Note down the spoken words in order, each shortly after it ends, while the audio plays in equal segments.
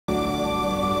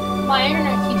My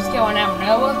internet keeps going out,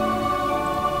 Noah.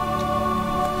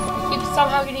 I keep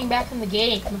somehow getting back in the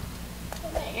game.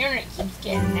 My internet keeps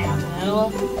getting out,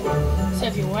 Noah. So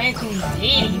if you're watching the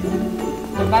video,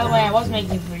 and by the way, I was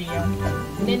making a video,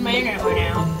 and then my internet went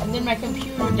out, and then my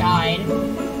computer died,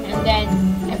 and then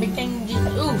everything just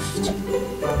oofed.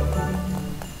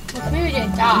 My computer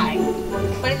didn't die,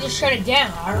 but it just shut it down.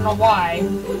 I don't know why.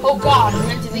 Oh god, I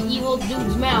went to the evil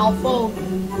dude's mouth.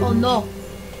 Oh no.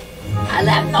 I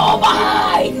left Noah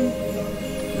behind!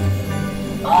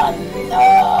 Oh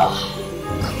no!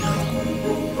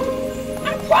 I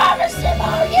promised him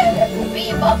I'll give him the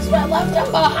V-Bucks when I left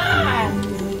him behind!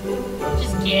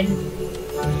 Just kidding.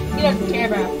 You don't care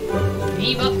about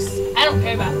V-Bucks. I don't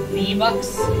care about V-Bucks.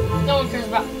 No one cares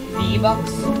about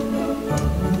V-Bucks.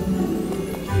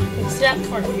 Except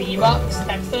for V-Bucks.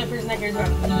 That's the only person that cares about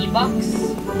V-Bucks.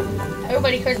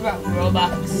 Everybody cares about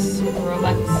Robux.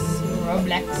 Robux.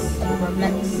 Roblox.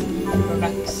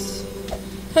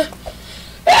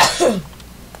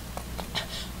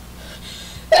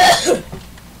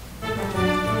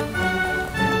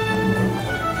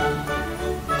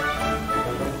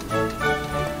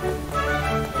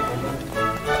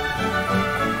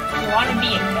 You want to be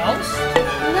a ghost?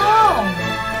 No!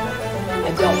 I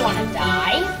don't want to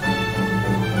die.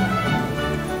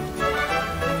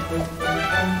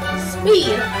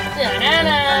 Speed!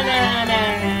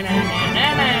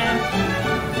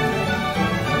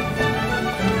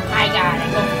 I gotta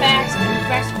go faster.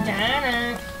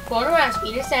 Going around,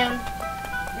 speed of sound.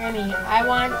 Remy, I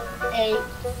want a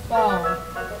phone.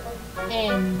 A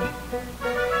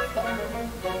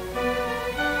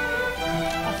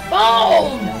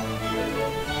phone!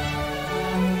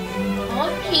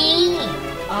 Okay.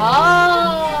 Oh!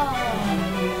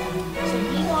 So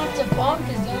he wants a phone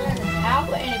because he has a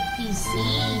tablet and a PC.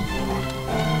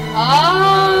 Oh!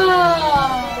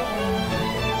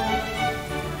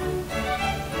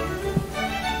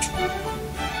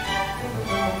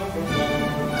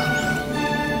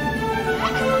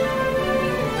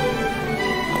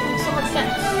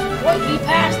 What you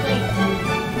passed me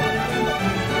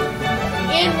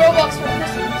in Roblox for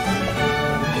Christmas?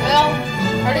 Well,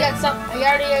 I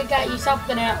already got you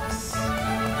something else.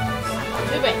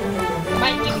 Too bad. I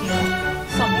might give you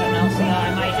something else.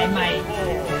 I might.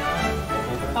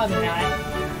 Probably not.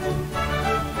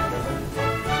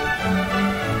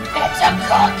 It's a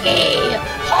cookie!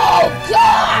 Oh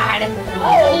God!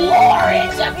 Oh Lord!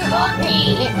 It's a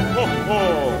cookie!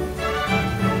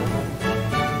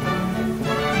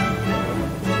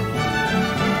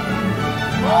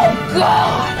 Oh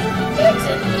God! It's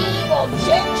an evil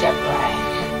gingerbread!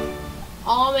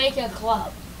 I'll make a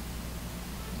club.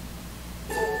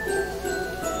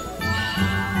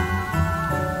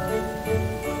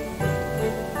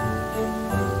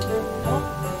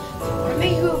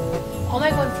 I'll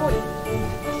make one for you.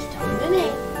 Just tell me the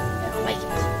name and I'll make it.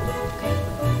 Okay?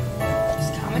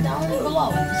 Just comment down below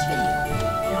in this video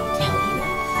and I'll tell you.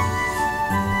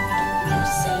 I'll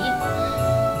say it.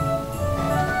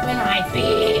 When I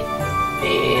beep.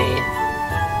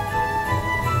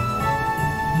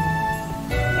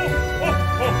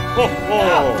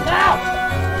 No!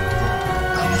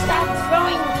 Stop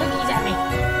throwing cookies at me!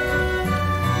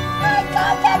 I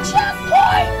got that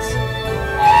checkpoint!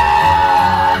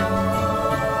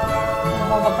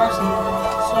 I'm a person,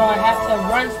 so I have to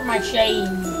run for my shame.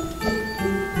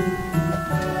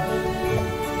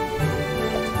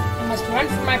 I must run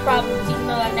from my problems, even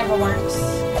though that never works.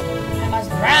 I must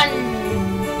run!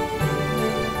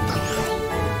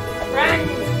 Run!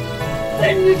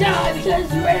 Then you die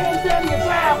because you ran from your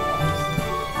problems.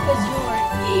 Because you are an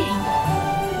idiot.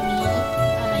 Me,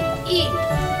 I'm an idiot.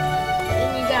 Then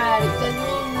you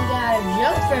gotta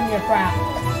jump from your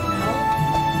problems, you know?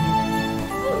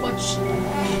 Which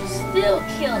still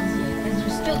kills you, because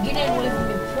you're still getting away from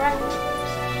your problems.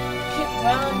 You can't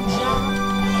run, jump,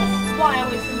 or fly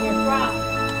away from your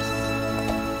problems.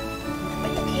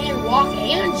 But you can walk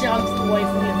and jump away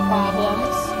from your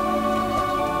problems.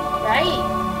 Right?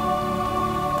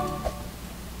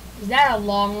 Is that a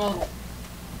long load?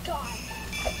 God.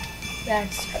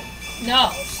 That's...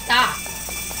 No, stop.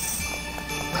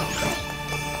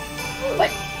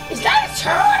 What? Is that a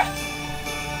turret?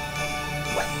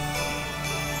 What?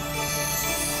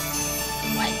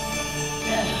 What?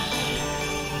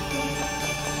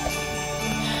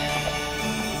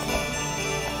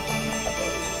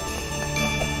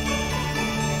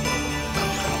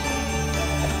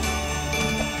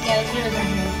 Yeah, let's do it right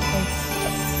here.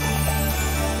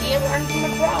 We have learned from the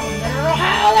problem. I don't know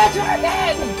how that's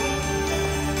working!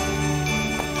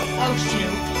 Oh,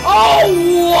 shoot. Oh,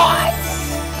 what?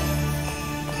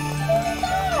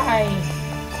 Why?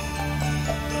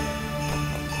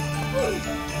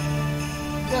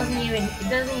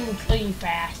 even kill you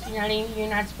fast. You're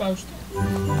not supposed to.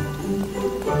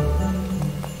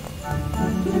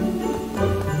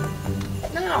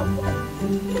 No.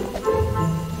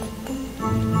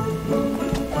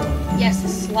 Yes, a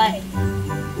sleigh.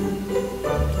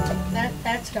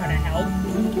 That's gonna help.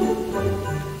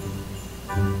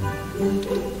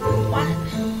 What?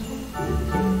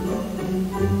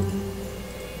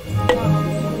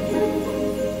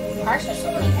 Why are there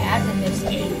so many ads in this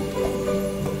game?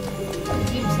 The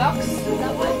game sucks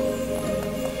that way.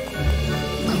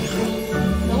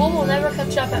 The world will never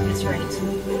catch up at this rate.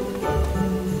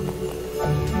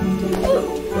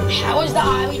 How is the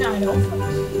island not open?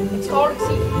 It's called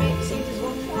Escape from Santa's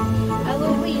Workshop. I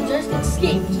literally just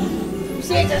escaped from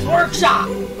Santa's Workshop.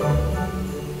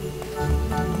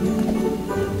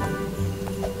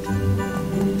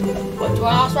 But do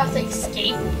I also have to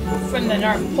escape from the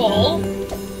North Pole?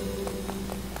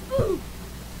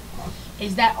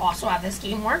 Is that also how this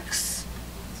game works?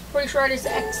 I'm pretty sure I just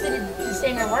exited the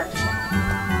Santa Workshop.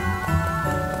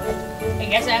 I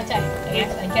guess I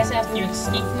have to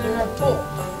escape from the North Pole.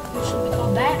 What should we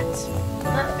call that?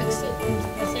 Not escape from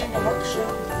the Santa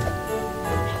Workshop.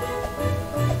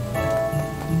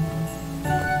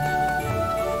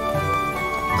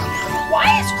 Why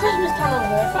is Christmas time over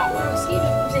there? I thought we were escaping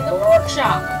from Santa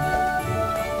Workshop.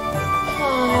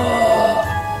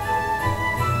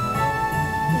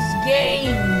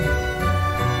 Game.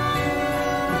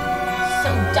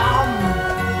 So dumb.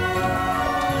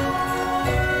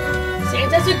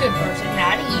 Santa's a good person,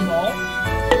 not evil.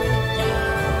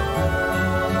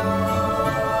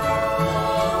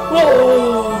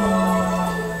 Whoa!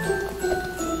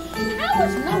 How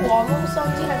is Noah almost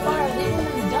 17? I thought I was leaving him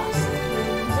in the dust.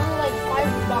 He's only like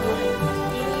 5 behind.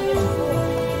 Maybe even 4.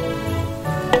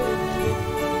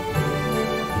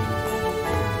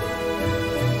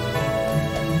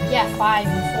 Yeah, 5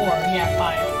 and 4. Yeah,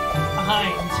 5.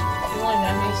 Behind. Only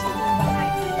that makes it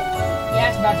behind.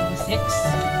 Yeah, it's about to be 6.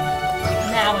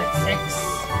 Now it's 6.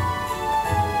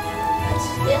 But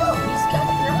still, he's got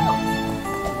it now.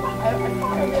 I'm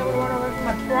not going to be able to run away from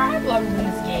my problems in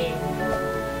this game.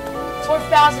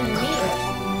 4,000 meters.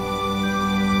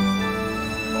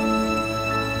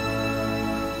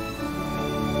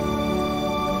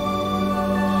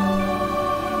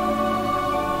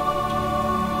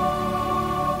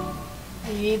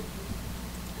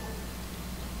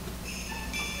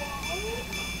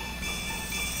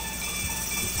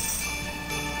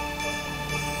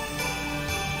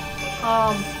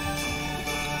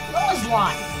 Noah's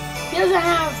lying. He doesn't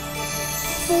have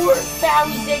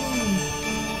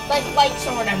 4,000 likes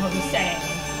or whatever he's saying.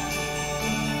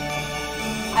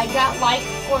 I got like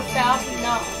 4,000.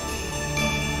 No.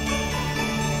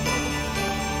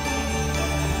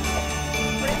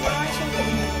 What am I supposed to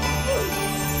do?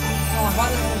 Oh, I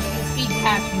thought this was the speed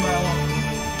pass, bro.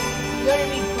 You gotta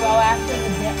be pro after that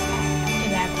day.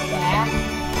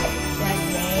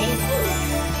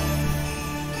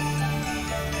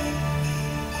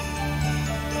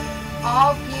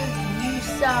 I'll give you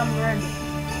some room.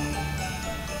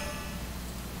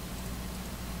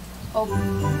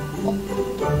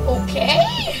 Okay?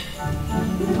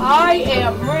 I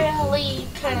am really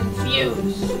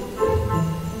confused.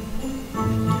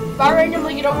 If I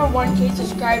randomly get over 1K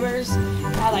subscribers,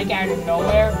 out of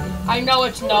nowhere, I know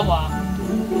it's Noah.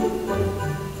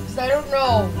 Because I don't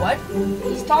know what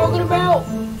he's talking about.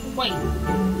 Wait.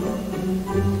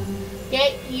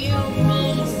 Get you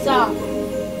me some.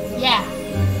 Yeah.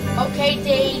 Okay,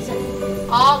 Days.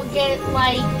 I'll get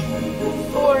like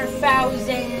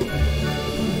 4,000.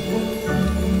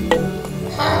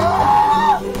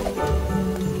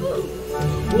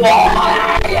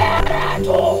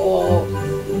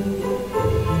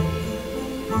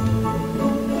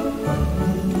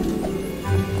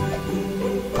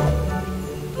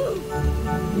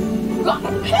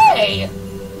 Gotta pay.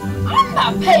 I'm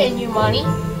not paying you money.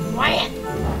 Rant.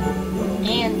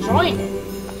 And join it.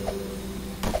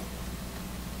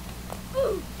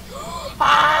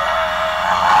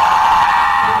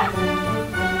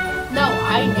 No,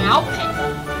 I now pay.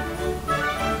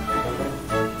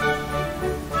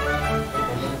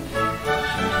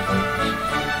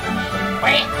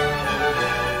 Wait.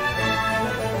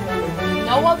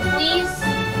 Noah, please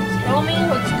tell me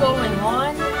what's going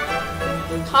on.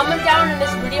 Comment down in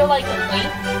this video like a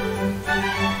link.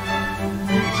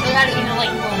 Show you how to get a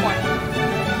link real quick.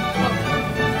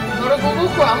 Go to Google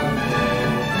Chrome.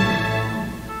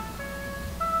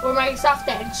 Or Microsoft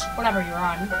Edge, whatever you're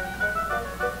on.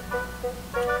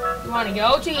 You want to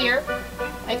go to here.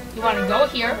 Like, you want to go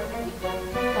here.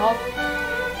 Well,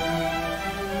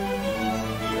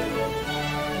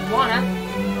 you wanna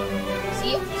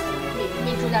see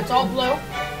that's all blue.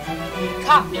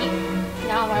 Copy.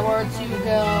 Now if I were to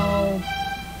go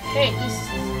paste,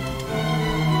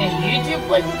 a YouTube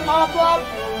link would pop up.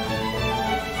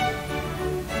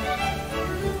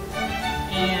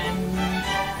 And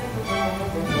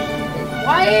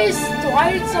why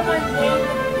did someone name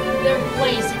their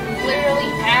place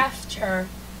literally after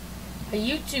a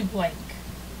YouTube link?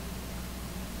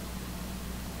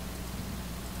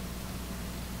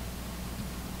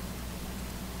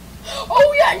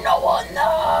 Oh yeah, no,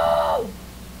 no!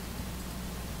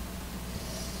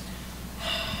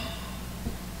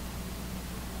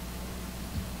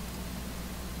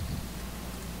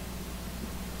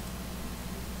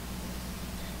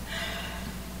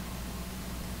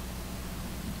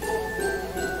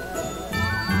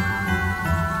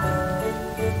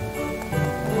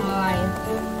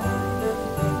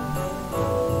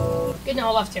 Good,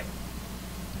 no, left two.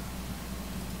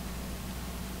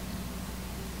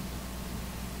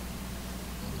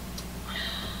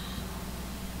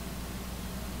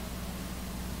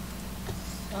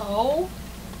 So,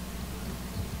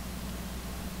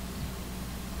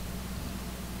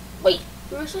 wait,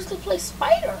 we were supposed to play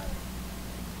Spider.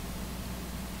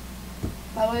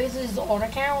 By the way, this is his own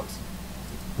account.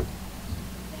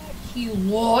 He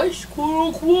lost,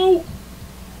 quote unquote.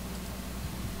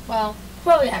 Well,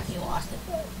 probably after he lost it.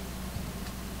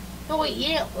 No, wait, he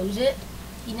didn't lose it.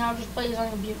 He now just plays on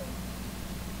computer.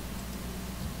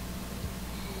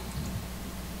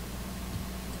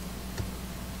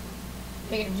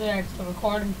 Make it to the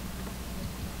recording.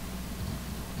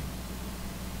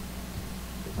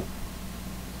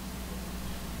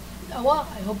 Oh well,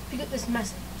 I hope you get this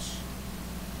message.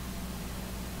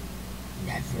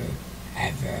 Never,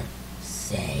 ever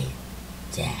say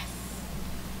death.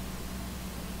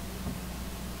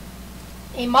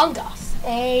 Among Us.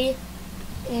 A-M-O-N-G.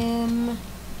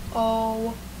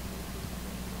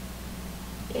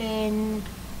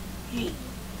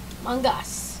 Among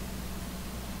Us.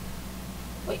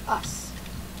 Wait, us.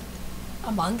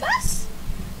 Among Us?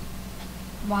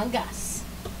 Among Us.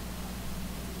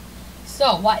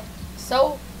 So, what?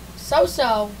 So,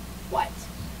 what?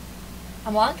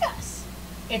 Among Us.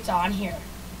 It's on here.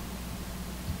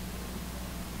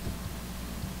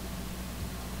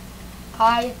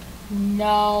 I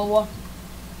know.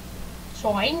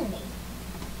 Join me.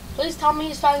 Please tell me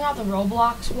he's talking about the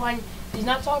Roblox one. If he's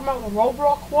not talking about the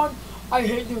Roblox one, I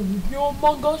hate the review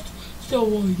Among Us.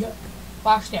 So, yeah.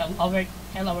 Well, actually, I love it.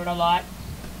 I love it a lot.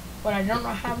 But I don't know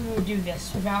how we would do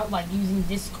this without, like, using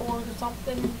Discord or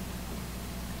something.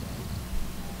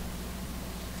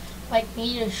 Like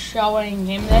me just showing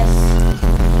him this.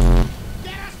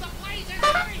 Get us the blazes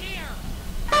out of here!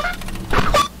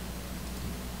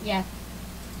 Yeah.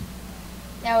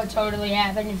 That would totally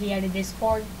happen if he had a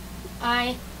Discord.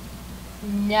 I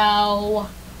know.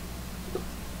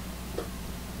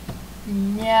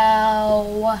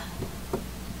 No.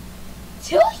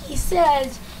 Till he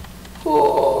says,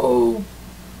 oh,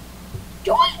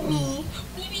 join me.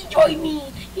 Maybe join me.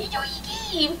 Enjoy the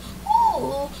game.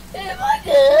 Oh, Among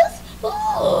Us.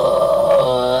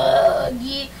 Oh,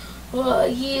 Oggy.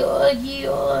 Oggy, Oggy,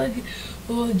 Oggy,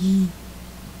 Oggy.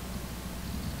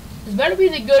 This better be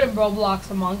the good of Roblox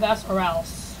Among Us or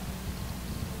else.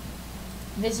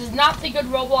 This is not the good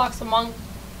Roblox Among...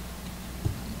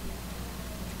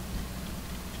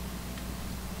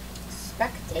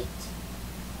 Spectate?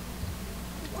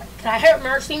 What? Can I hear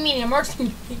Mercy meeting? Mercy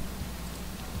meeting?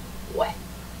 What?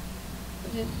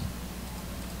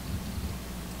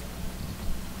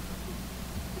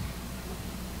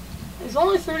 There's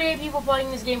only 38 people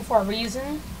playing this game for a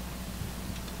reason.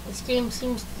 This game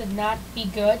seems to not be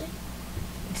good.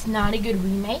 It's not a good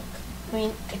remake. I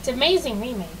mean, it's an amazing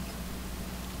remake.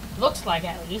 Looks like,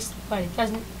 at least, but it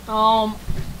doesn't. No,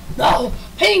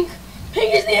 Pink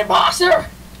is the imposter.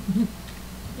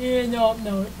 Yeah, no,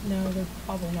 they're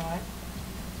probably not.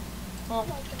 Oh my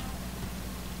god!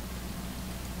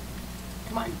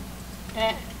 Come on.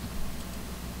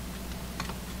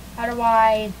 How do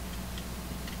I?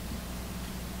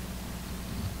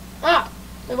 Ah,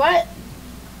 wait, what?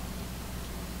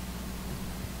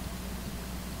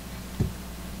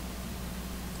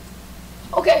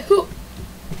 Okay, who?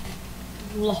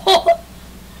 Lol.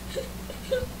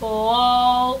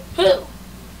 Lol. Who?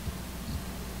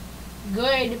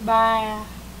 Goodbye.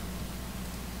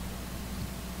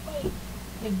 Wait.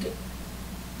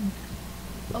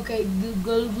 Okay,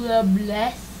 Google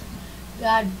bless.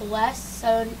 God bless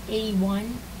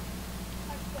 781.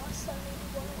 God bless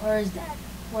 781. Where is that?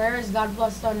 Where is God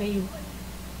bless 781?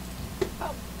 Oh,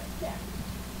 right there.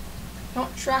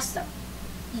 Don't trust him.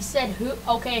 He said who?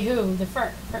 Okay, who? The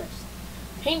first.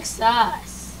 Pink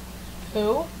sus.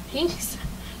 Who? Pink?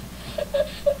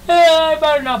 I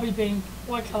better not be pink.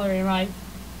 What color am I?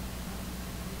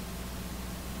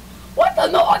 What the?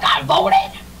 No, I got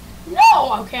voted?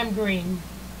 No! Okay, I'm green.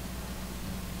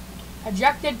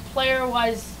 Ejected player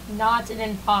was not an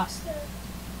imposter.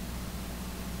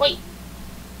 Wait.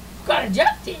 Who got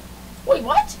ejected? Wait,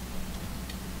 what?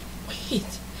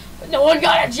 Wait. No one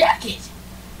got ejected.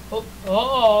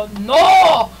 Oh,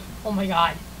 no! Oh my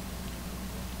god.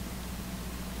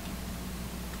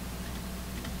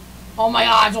 Oh my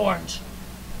god, it's orange.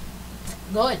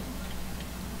 Good.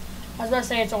 I was about to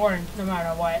say it's orange, no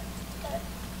matter what.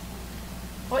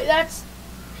 Wait, that's...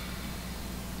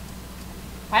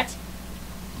 What?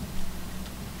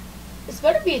 This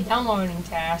better be a downloading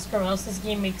task, or else this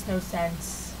game makes no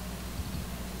sense.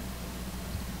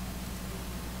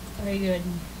 Very good.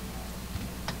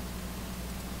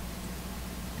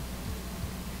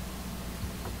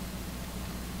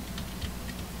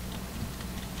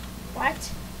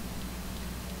 What?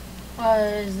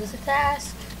 Is this a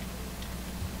task?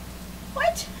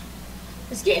 What?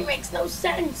 This game makes no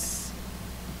sense.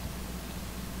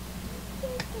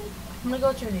 I'm gonna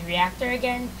go through the reactor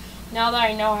again, now that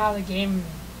I know how the game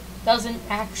doesn't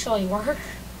actually work.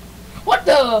 What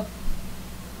the?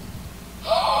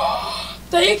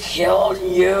 They killed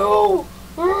you!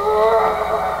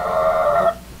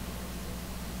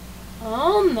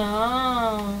 Oh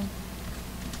no.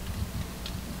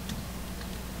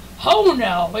 Oh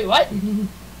no! Wait, what?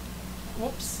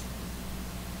 Whoops.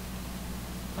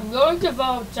 I'm going to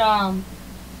vote,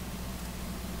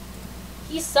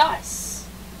 he's sus.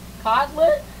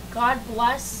 God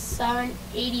bless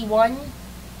 781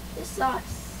 is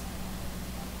sus.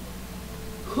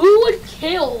 Who would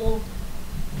kill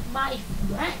my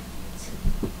friend?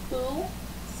 Who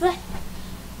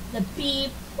the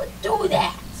beep would do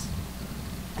that?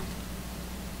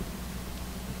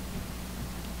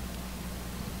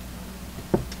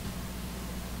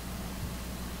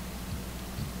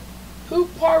 Who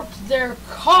parked their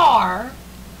car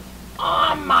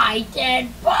on my dead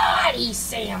body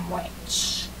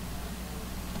sandwich?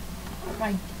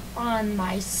 On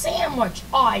my sandwich.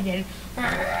 Oh, I did.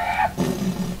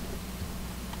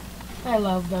 I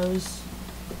love those.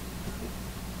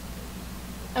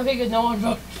 Okay, good. No one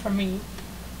voted for me.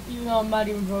 Even though I'm not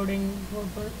even voting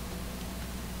for...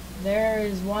 There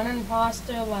is one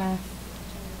imposter left.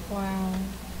 Wow.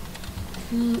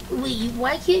 Wait,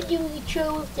 why can't you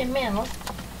choose the mouse?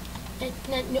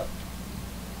 No.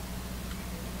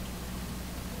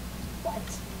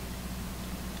 What?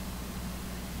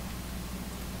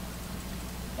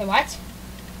 Wait,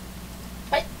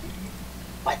 what?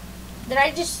 What? Did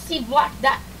I just see black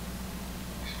dot?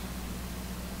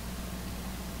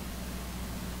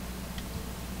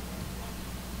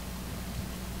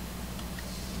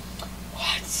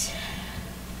 What?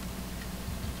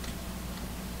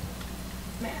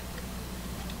 Man.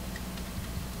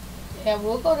 Yeah,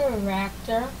 we'll go to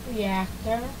reactor.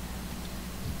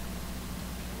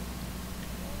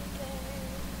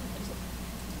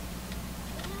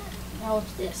 Now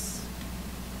it's this,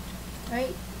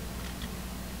 right?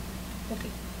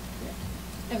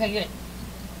 Okay, good.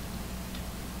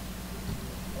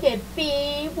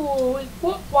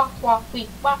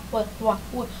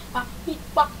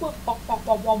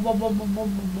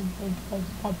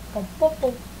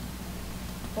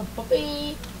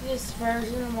 This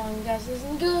version of Among Us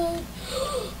isn't good.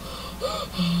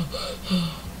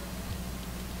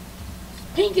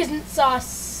 Pink isn't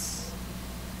sus.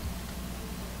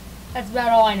 That's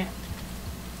about all I know.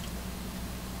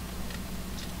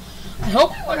 I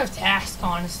hope I win a task,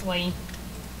 honestly.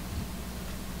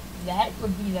 That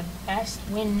would be the best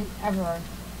win ever.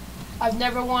 I've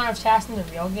never won a task in the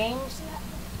real games.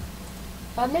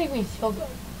 That'd make me feel good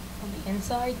on the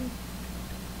inside.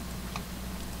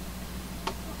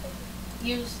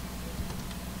 Use.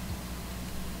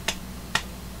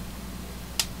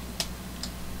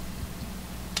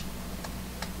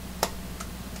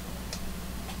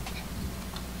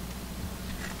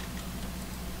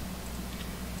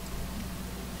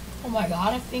 Oh my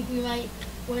god, I think we might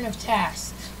win a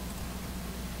task.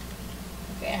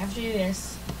 Okay, I have to do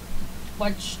this,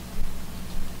 which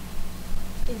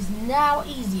is now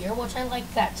easier, which I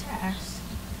like that task.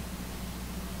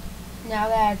 Now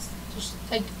that's just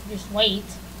wait.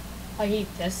 I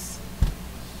hate this.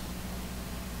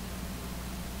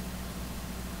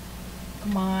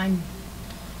 Come on.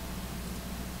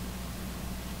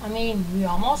 I mean, we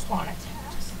almost won a task.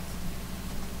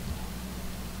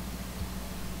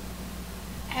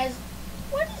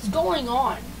 What is going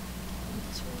on?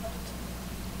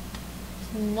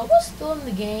 Is Noah still in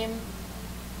the game?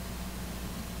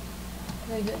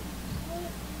 Very good.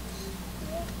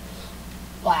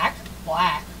 Black,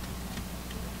 black.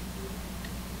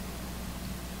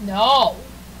 No.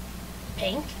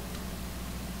 Pink.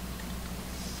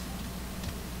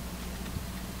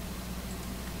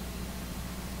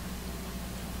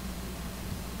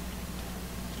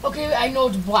 Okay, I know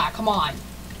it's black. Come on.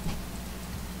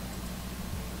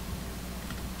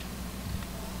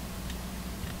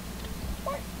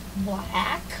 What?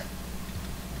 Black?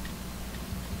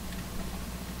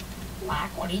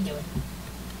 Black? What are you doing?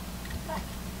 Black.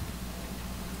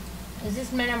 Is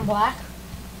this Man in Black?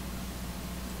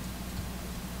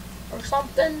 Or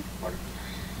something? Or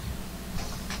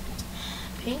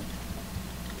pink?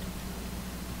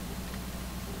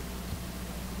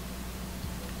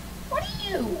 What are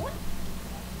you?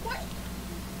 What?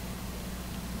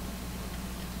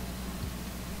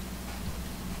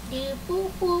 You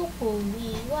boo boo boo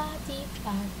wee wa dee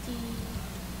fa dee.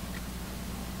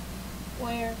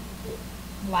 Where?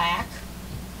 Black?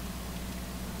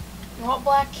 You want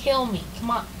black? Kill me.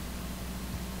 Come on.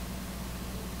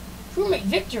 Crewmate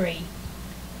victory.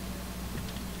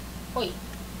 Wait.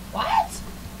 What?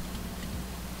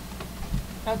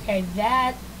 Okay,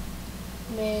 that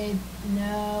made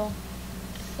no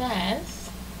sense.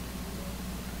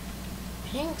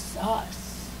 Pink's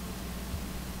us.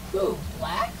 Who?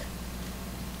 Black?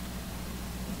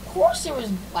 Of course it was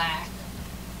black.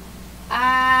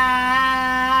 Ah,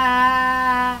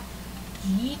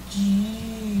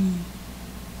 GG.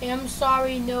 I'm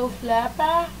sorry, no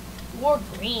flapper. Or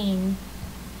green.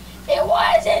 It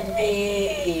wasn't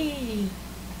me.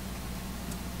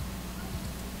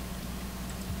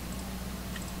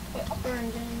 Wait,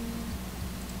 burned in.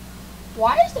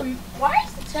 Why is the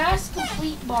task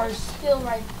complete bar still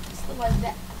like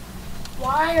that?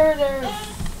 Why are there?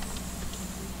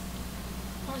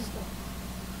 What is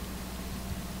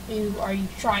going? Are you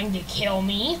trying to kill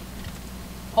me?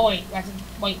 Oh wait,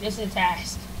 this is a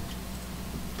task.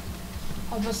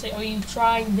 I was gonna say, are you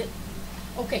trying to?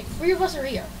 Okay, 3 of us are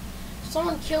here. If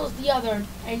someone kills the other,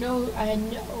 I know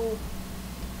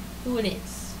who it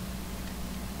is.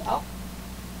 Well,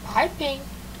 hi Pink.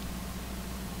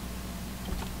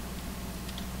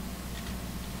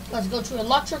 Let's go to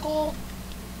electrical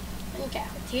and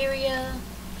cafeteria.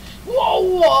 Whoa,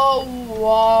 whoa,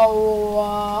 whoa,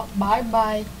 whoa. Bye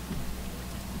bye.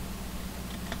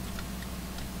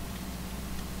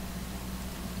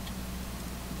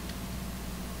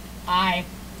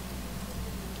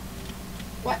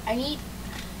 What? I need...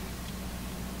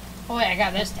 Oh wait, I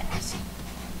got this task.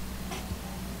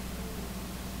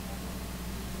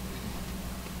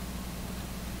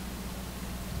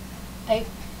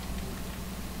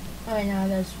 Alright, now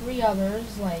there's 3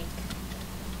 others, like,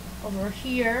 over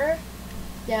here,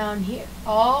 down here.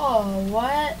 Oh,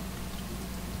 what?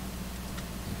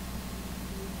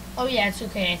 Oh yeah, it's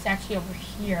okay, it's actually over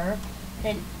here.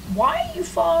 And why are you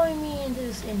following me into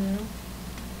this inner room?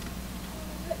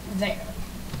 There.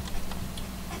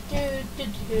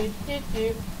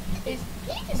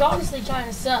 He's honestly kind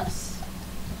of sus.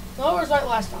 No, was right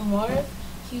last time. What if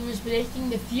he was predicting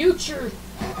the future?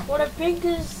 What if Pink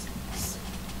is...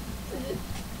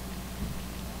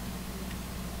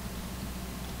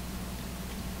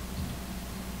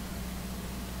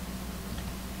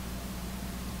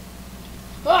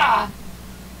 Ah!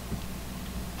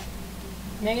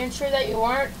 Making sure that you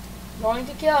weren't going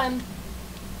to kill him.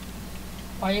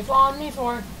 What are you following me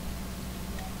for?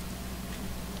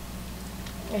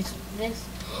 It's this.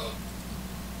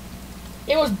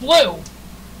 It was blue.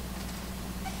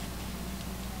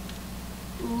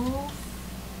 Oof.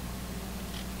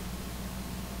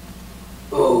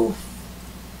 Oof.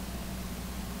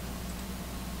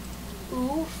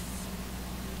 Oof.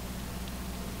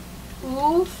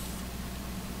 Oof.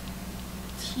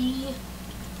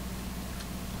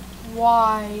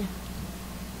 Why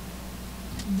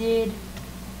did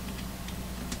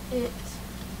it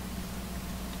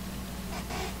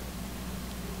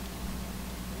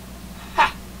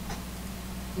ha!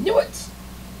 Knew it!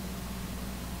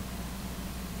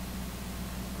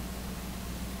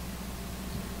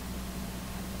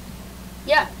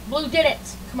 Yeah, blue did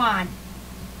it. Come on.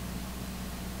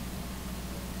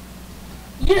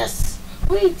 Yes!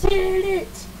 We did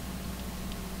it!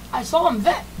 I saw him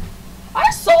vet.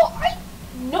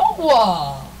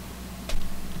 Noah!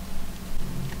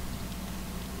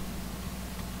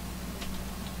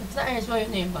 It's not his real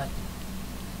name, but...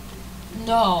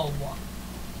 No.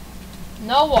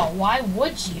 Noah, why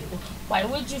would you? Why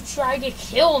would you try to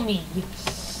kill me?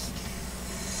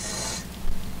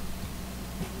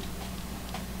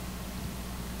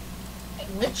 I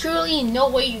literally know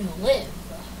where you live.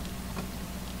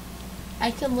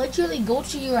 I can literally go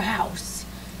to your house,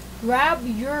 grab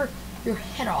your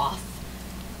head off.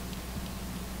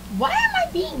 Why am I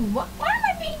being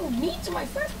mean to my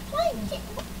first playing game?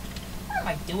 What am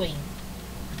I doing?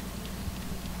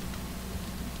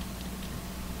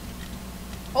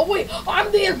 Oh wait,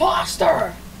 I'm the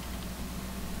imposter!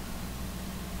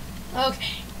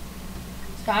 Okay.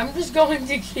 So I'm just going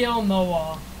to kill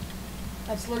Noah.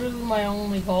 That's literally my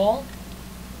only goal.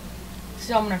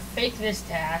 So I'm gonna fake this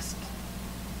task.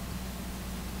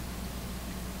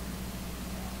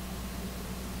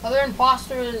 Other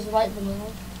imposter is right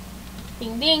below.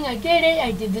 Ding ding, I did it,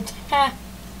 I did the task.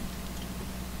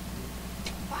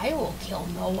 I will kill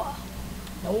Noah.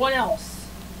 No one else.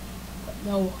 But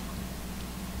Noah.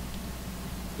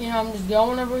 You know, I'm just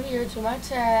going over here to my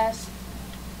task.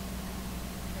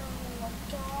 Oh my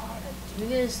god, do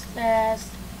this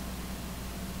task.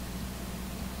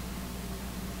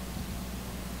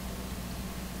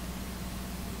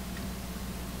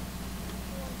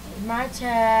 My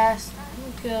task,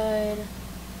 I'm good.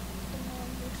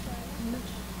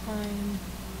 Time,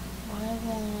 my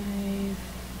life.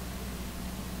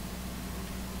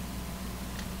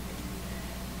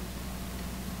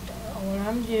 What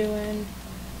I'm doing,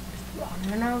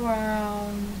 running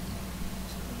around,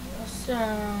 a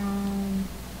sound,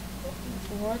 looking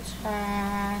for a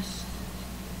task.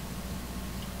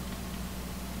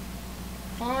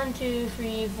 1, 2,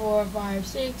 3, 4, 5,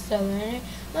 6, 7, 8,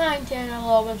 9, 10,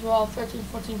 11, 12, 13,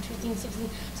 14, 15, 16,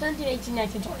 17, 18,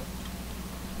 19, 20.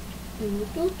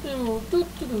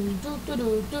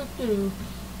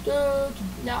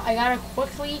 Now I gotta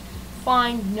quickly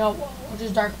find Noah, which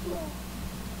is dark blue. I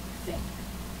think.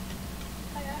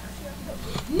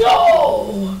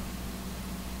 No!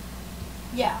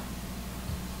 Yeah.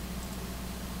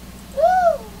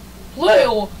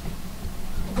 Blue!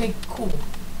 Okay, cool.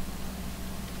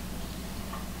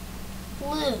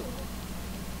 Blue.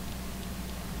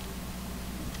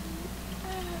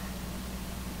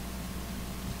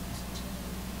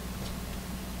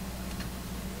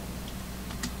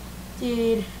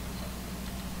 Did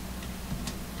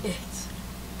it?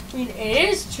 I mean, it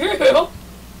is true.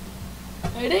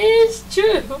 It is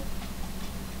true.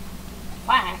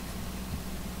 Black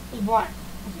is black.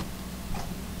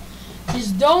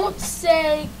 Just don't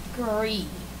say green.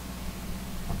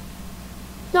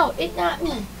 No, it's not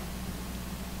me.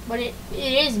 But it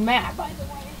is Matt, by the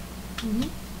way.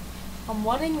 I'm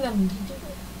wanting them to do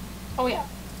it. Oh yeah,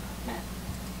 Matt.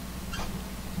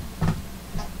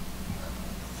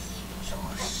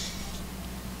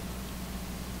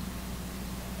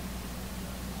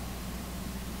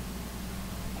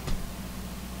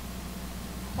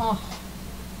 Oh.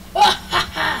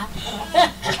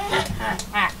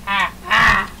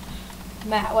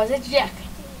 Matt was a jack.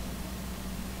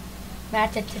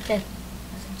 Matt was a jack.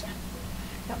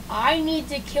 Now I need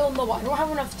to kill Noah. I don't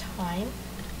have enough time.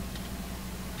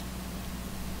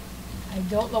 I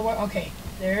don't know where. Okay,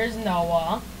 there's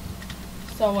Noah.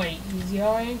 So wait, he's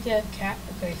going to cat.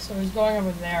 Okay, so he's going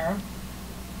over there.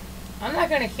 I'm not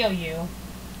gonna kill you.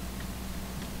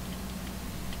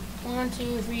 1,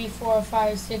 2, 3, 4,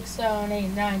 5, 6, 7, 8,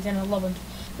 9, 10, 11,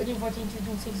 13, 14,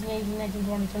 15, 16, 18, 19,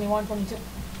 20, 21, 22.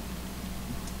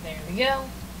 There we go.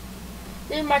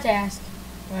 This is my task.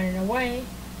 Running away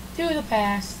to the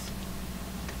past.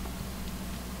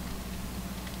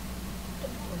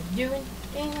 Don't know what I'm doing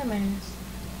in a mess.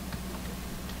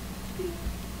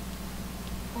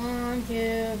 1,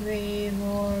 2, 3,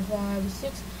 4, 5,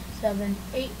 6, 7,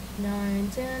 8, 9,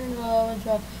 10, 11,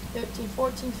 12, 13,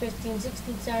 14, 15,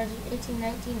 16, 17, 18,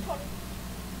 19, 20.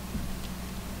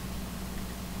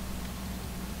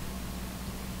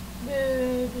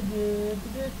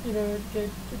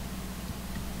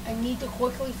 I need to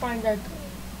quickly find our grave.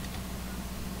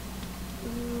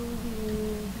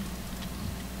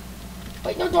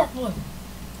 Wait, no dark blue.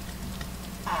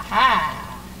 Aha!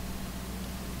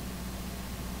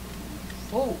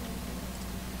 Oh.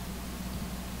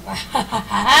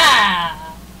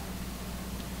 Ahahaha!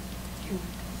 You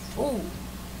fool.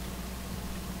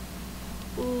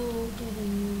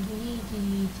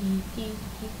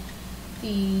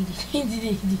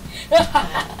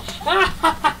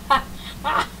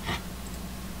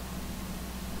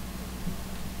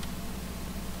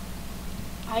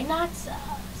 I not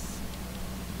sus.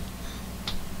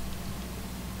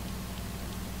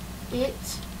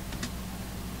 It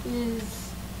is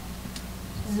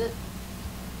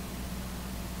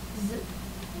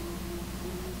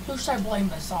who should I blame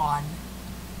this on?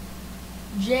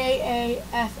 Jaffy.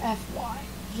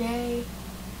 J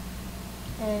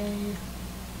A.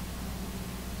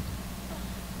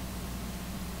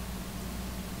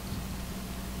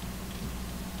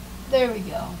 There we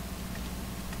go.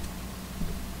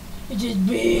 It's just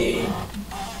big.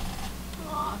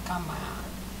 Oh, come on.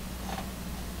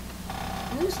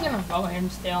 I'm just gonna vote him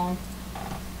still.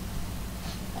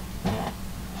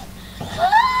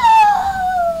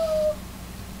 Oh!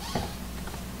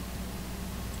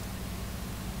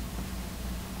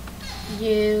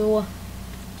 You.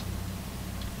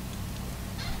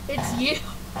 It's you.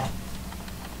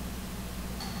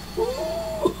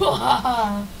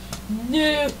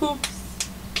 Noobs.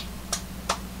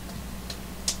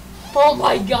 Oh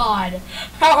my god.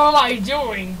 How am I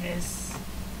doing this?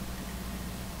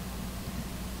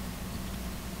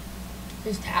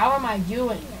 Just how am I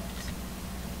doing it?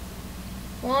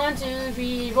 1, 2,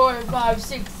 3, 4, 5,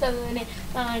 6, 7, 8,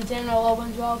 9, 10,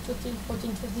 11, 12, 13,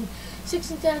 14, 15,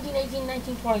 16, 17, 18,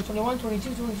 19, 20, 21,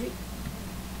 22, 23.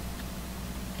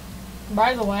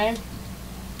 By the way,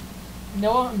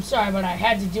 no, I'm sorry, but I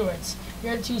had to do it.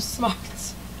 You're too smart.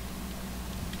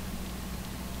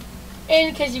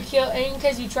 And because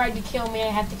you tried to kill me, I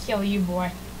have to kill you,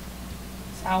 boy.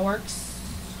 That's how it works.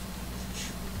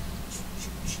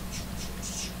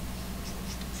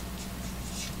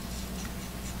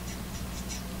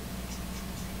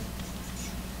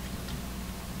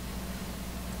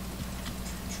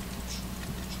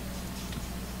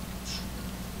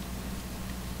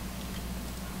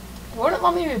 It wouldn't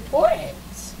let me report it.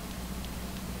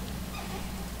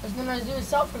 I was gonna do a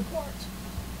self-report.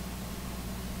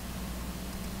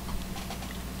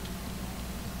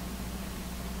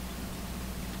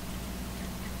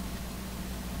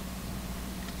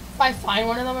 If I find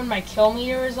one of them and my kill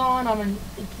meter is on,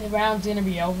 the round's gonna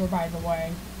be over, by the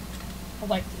way. I'd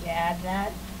like to add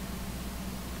that.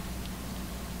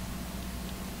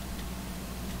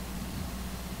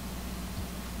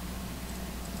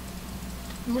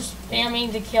 I'm just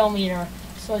spamming the kill meter,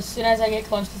 so as soon as I get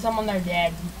close to someone, they're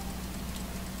dead.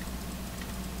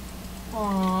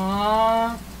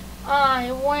 Aww,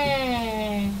 I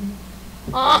win.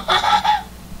 Aww.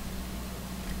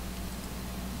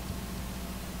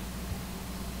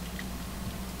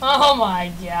 Oh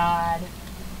my god.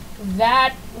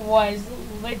 That was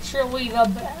literally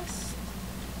the best.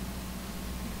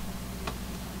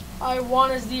 I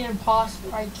won as the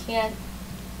imposter. I can't.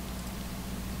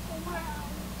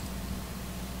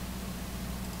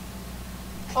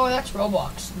 Oh, that's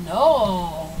Roblox.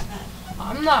 No,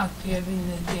 I'm not giving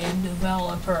the game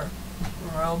developer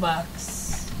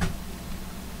Robux.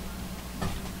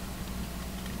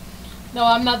 No,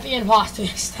 I'm not the imposter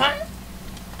this time.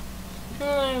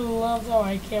 I love how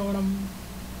I killed him.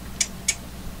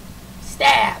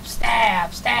 Stab,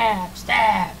 stab, stab,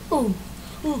 stab. Oof,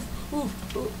 oof,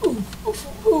 oof, oof, oof,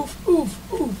 oof, oof, oof,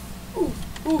 oof,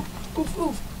 oof, oof,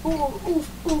 oof, oof, oof,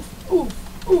 oof, oof,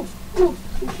 oof, oof,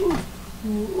 oof, oof.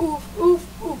 Oof, oof,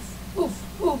 oof, oof, oof,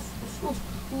 oof,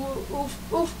 oof,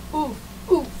 oof, oof,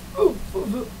 oof,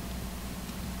 oof, oof.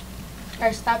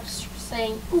 Guys, stop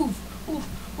saying oof, oof,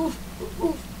 oof,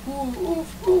 oof, oof,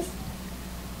 oof, oof.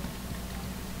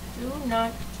 Do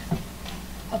not.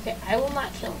 Okay, I will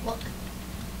not kill. Look.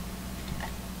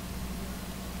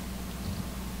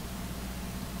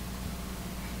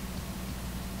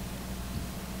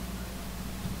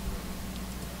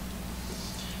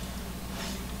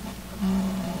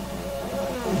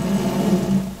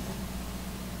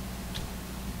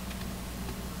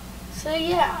 So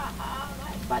yeah,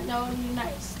 I thought that would be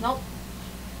nice. Nope.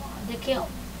 Wanted to kill.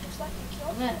 Just like to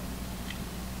kill them.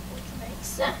 Which makes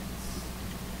sense.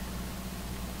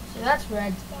 So that's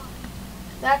Red's body.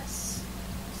 That's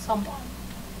someone.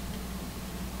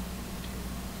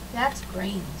 That's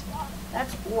Green's body.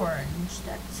 That's orange.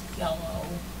 That's yellow.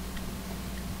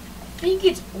 I think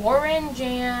it's orange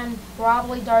and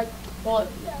probably dark blue.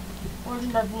 Yeah. Orange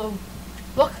and dark blue.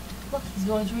 Look, look, he's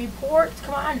going to report.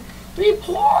 Come on.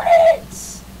 Report it!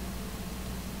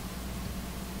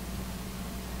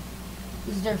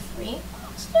 Is there free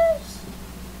monsters?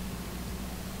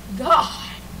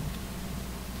 God.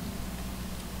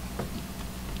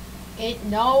 It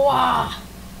Noah.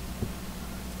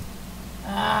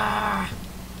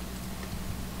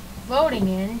 Voting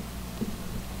in.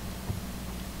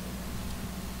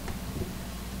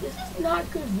 This is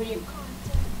not good video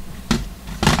content.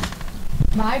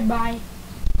 Bye bye.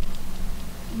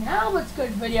 Now it's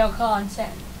good video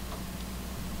content.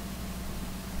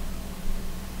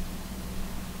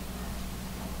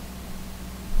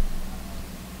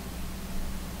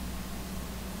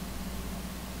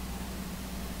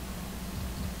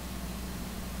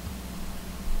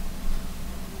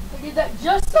 I did that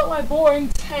just so my boring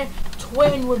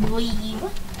twin would leave.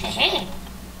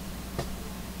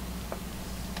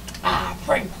 Ah,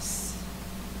 Pringles.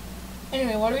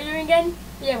 Anyway, what are we doing again?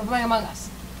 Yeah, we're playing Among Us.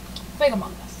 Playing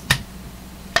Among Us.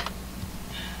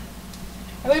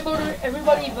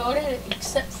 Everybody voted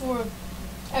except for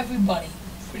everybody,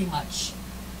 pretty much.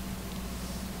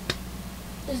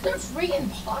 Is there 3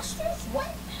 imposters?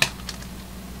 What?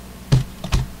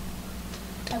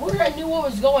 I wish I knew what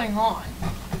was going on.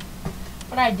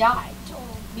 But I died, so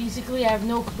basically I have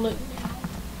no clue now.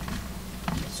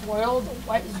 This world,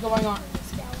 what is going on in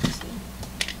this galaxy?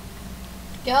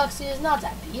 Galaxy is not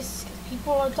at peace, because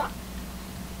people are dying.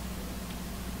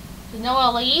 Did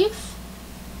Noah leave?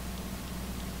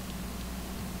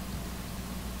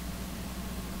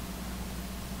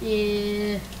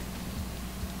 Yeah.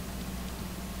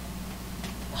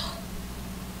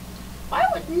 Why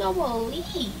would Noah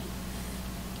leave?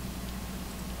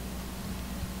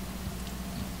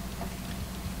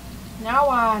 Now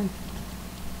on.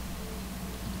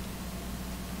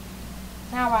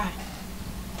 Now on.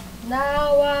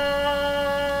 Now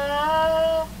on.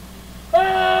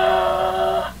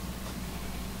 Ah!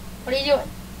 What are you doing?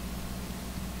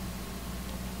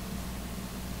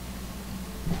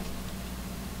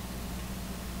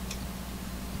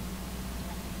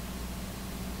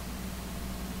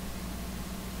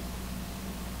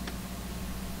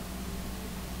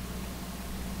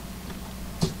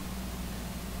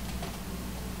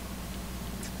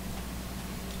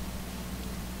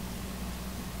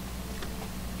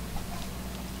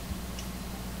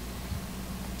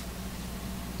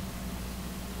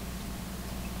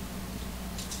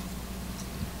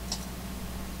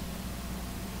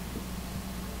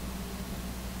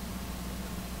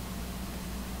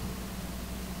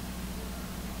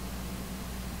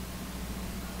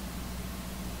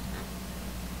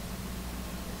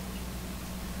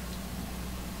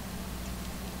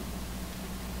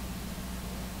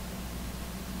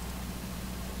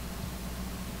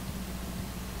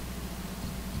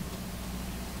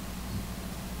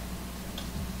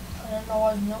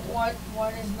 I don't know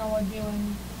what is Noah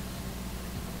doing.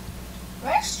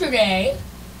 Yesterday?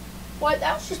 What?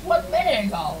 That was just 1 minute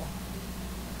ago.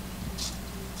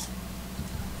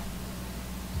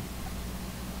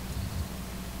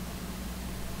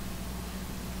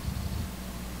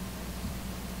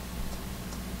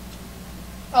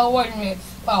 Oh, wait a minute.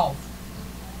 12.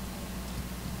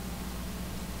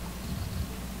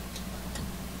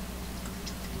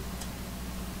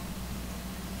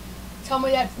 Tell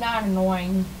me that's not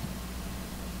annoying.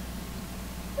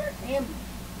 Where am I?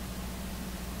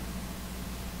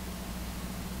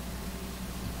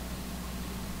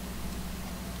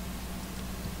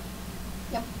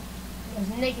 Yep. There's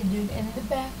a naked dude in the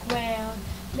background.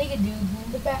 Naked dude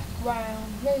in the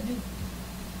background. Naked dude.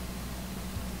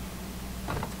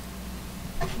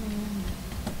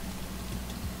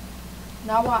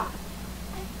 Now what?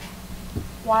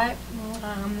 What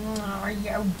are you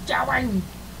doing?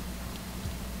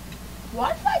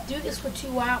 Why did I do this for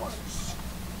 2 hours?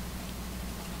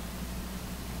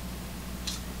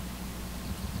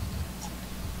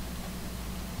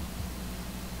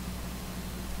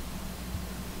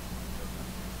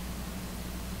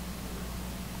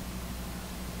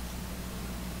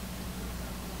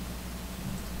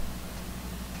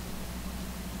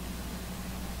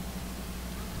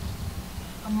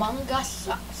 Among Us.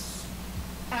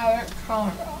 Our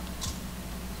camera.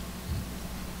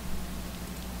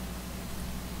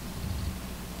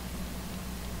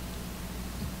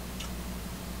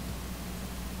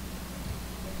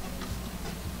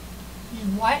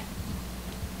 What?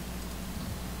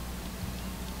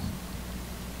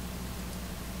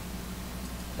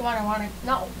 Do I want to?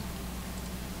 No.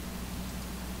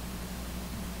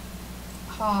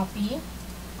 Copy.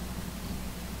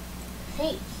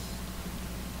 Paste.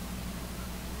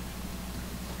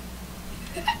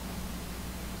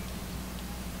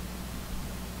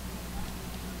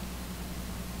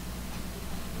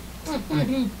 I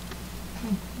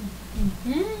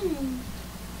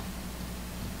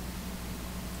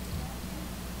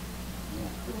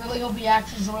really hope he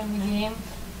actually joined the game.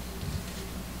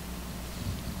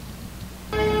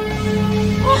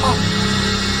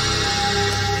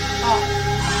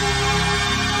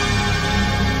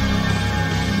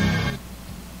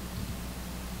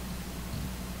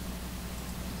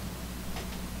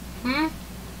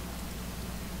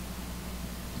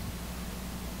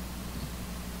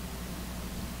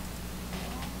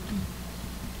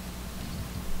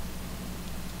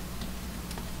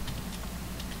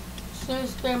 So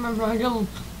spam my random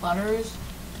letters.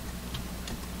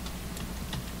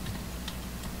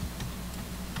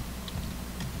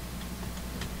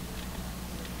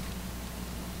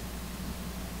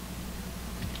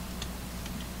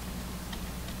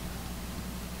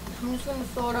 I'm just gonna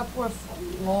fill it up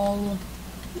with lol,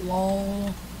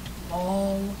 lol,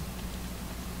 lol,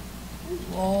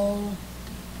 lol.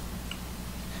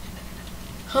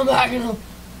 I'm not gonna.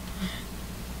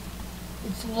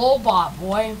 It's Lolbot,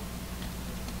 boy.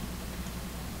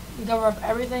 You cover up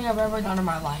everything I've ever done in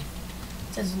my life.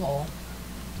 It says lol.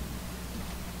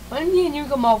 When can you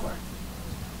come over?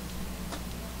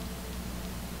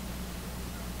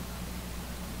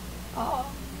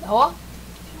 Noah,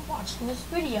 if you're watching this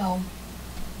video,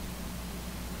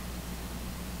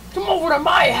 come over to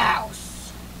my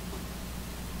house.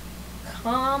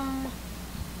 Come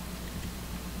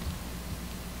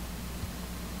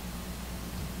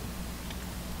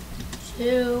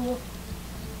to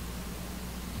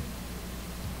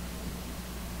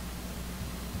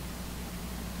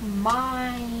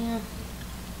my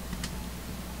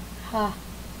house.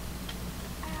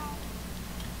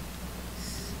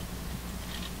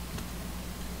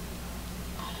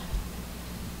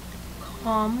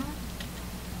 Come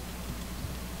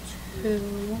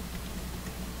to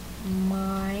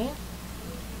my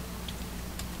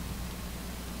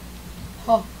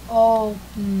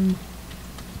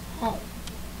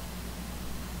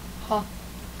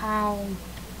ow.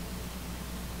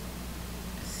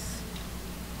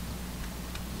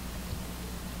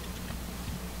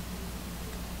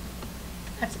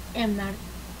 That's M, not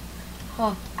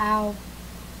ow.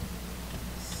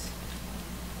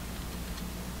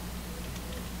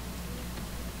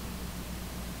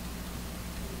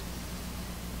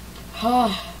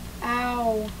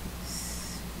 Ow.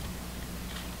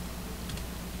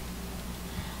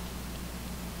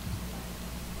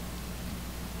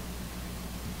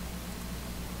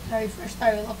 Sorry, first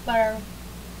time it looked better.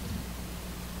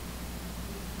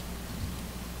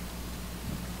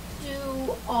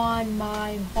 Do on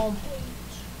my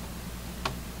homepage.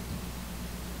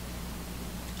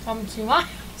 Come to my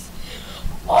house.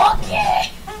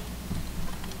 Okay.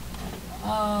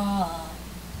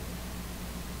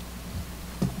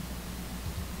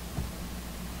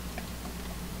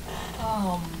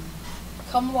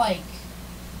 Come like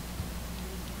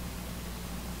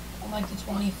on like the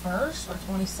 21st or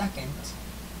 22nd.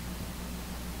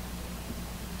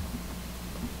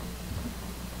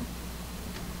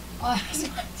 Oh, that's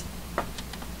right.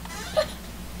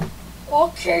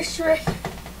 Okay, sure.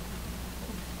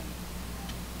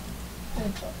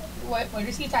 What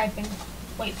is he typing?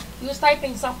 Wait, he was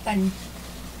typing something.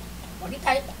 What did he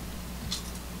type?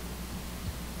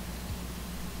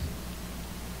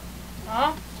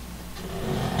 Huh?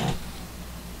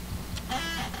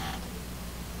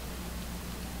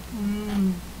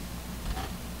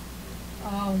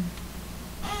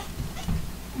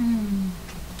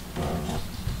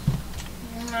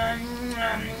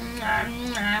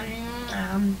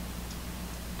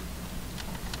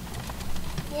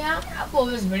 Yeah, I'm gonna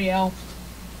upload this video.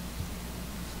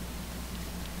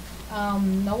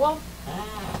 Noah,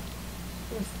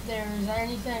 if there's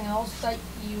anything else that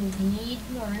you need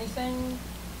or anything,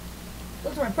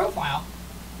 look at my profile.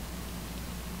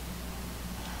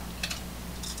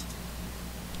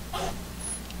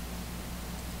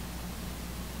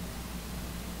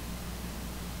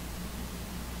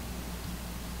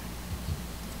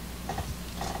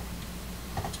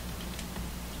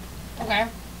 Okay.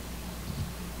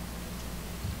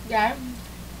 Yeah.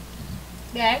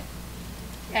 Yeah.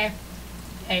 Okay.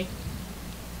 Okay.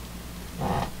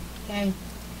 Okay.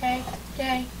 Okay.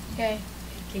 Okay. Okay.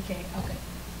 Okay. Okay.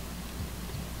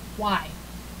 Why?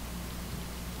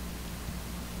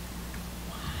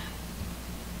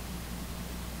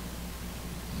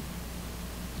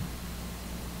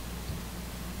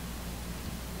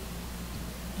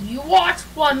 You watch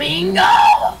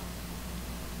Flamingo?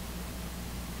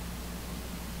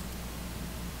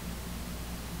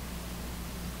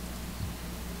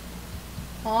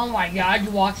 Oh my god,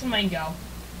 you watch Flamingo.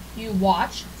 You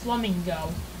watch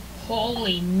Flamingo.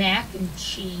 Holy mac and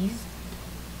cheese.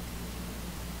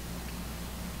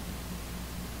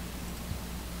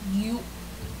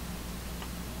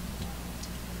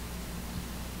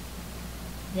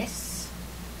 This.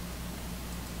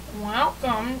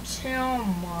 Welcome to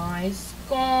my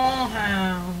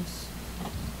schoolhouse.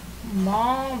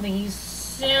 Molly's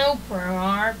Super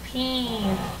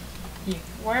RP.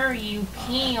 Where you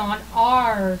pee on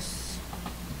our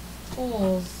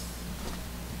schools.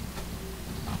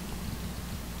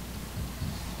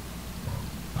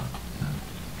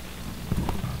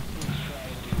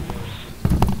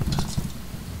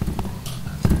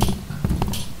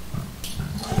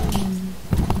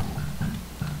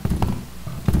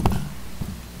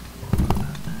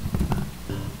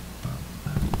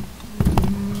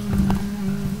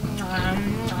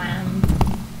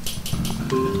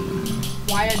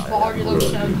 quality looks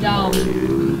so dumb.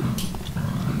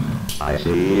 I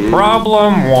see.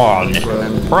 Problem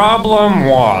 1. Problem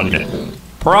 1.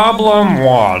 Problem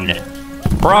 1.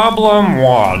 Problem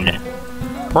 1.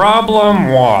 Problem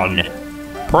 1.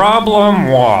 Problem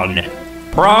 1.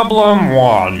 Problem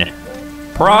 1.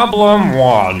 Problem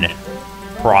 1.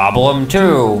 Problem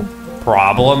 2.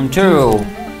 Problem 2.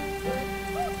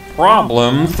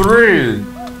 Problem 3.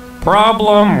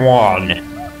 Problem 1.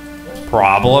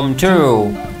 Problem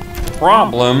 2.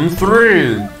 Problem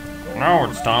 3. Now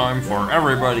it's time for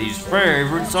everybody's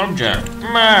favorite subject,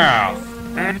 math.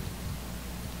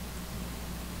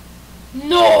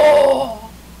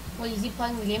 No! Wait, is he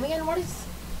playing the game again? What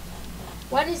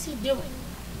is he doing?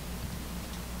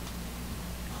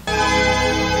 Why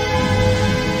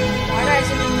did I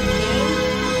send him the game?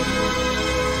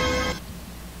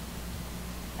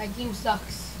 That game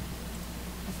sucks.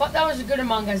 I thought that was a good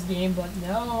Among Us game, but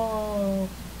no.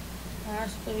 That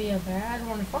has to be a bad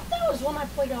one. I thought that was one I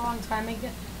played a long time ago,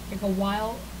 like a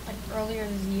while, like earlier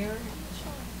this year.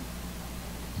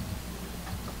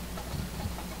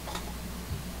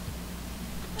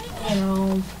 You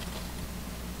know.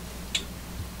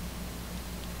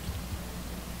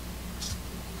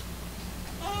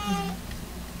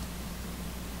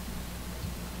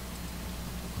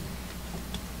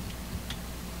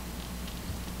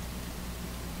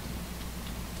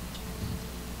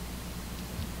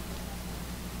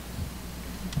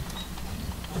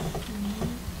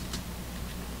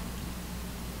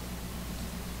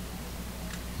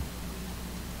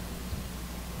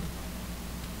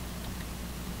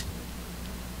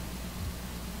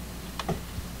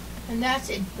 And that's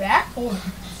it backwards.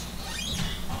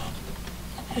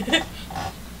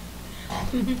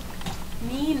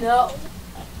 Nino.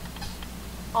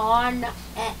 On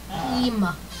aim.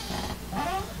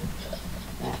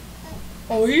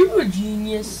 Are you a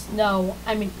genius? No,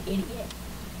 I'm an idiot.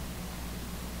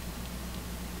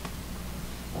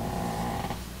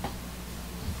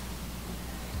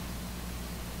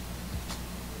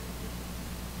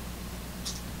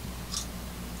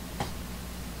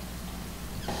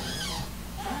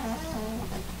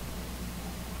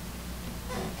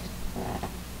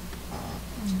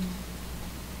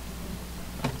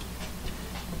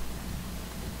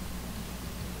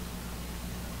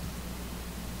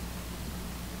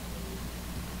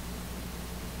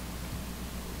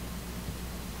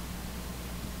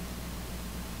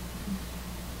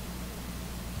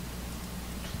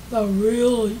 The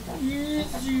really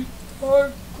easy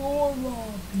hardcore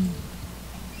lobby.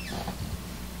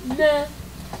 Nah.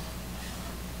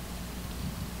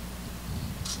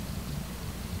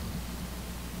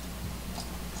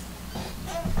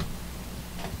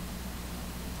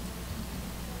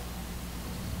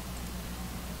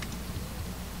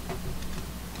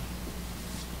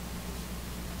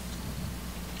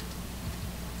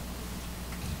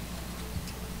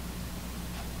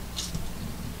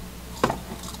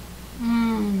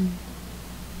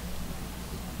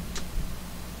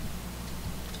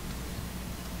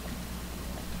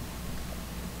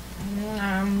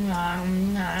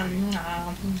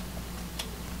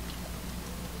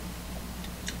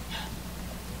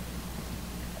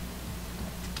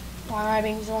 Why am I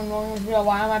being so annoying as real?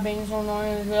 Why am I being so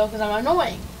annoying as real? Because I'm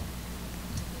annoying.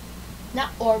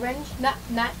 Not orange. Not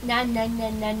orange. Not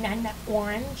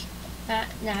orange.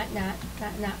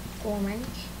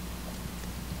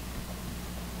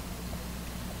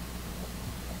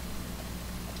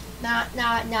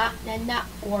 Not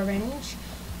orange.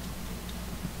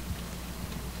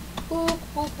 Boop,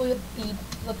 boop, boop, beep.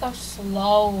 Look how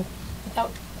slow. Look how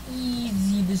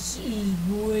easy this is,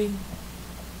 boy.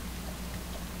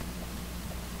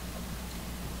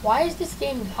 Why is this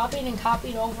game copied and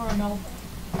copied over and over?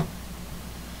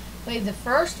 Wait, the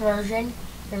first version,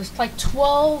 there was like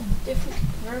 12 different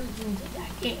versions of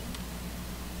that game.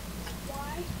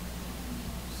 Why?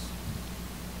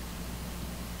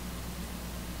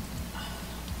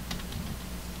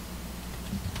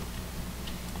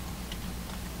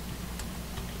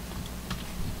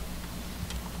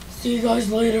 See you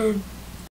guys later.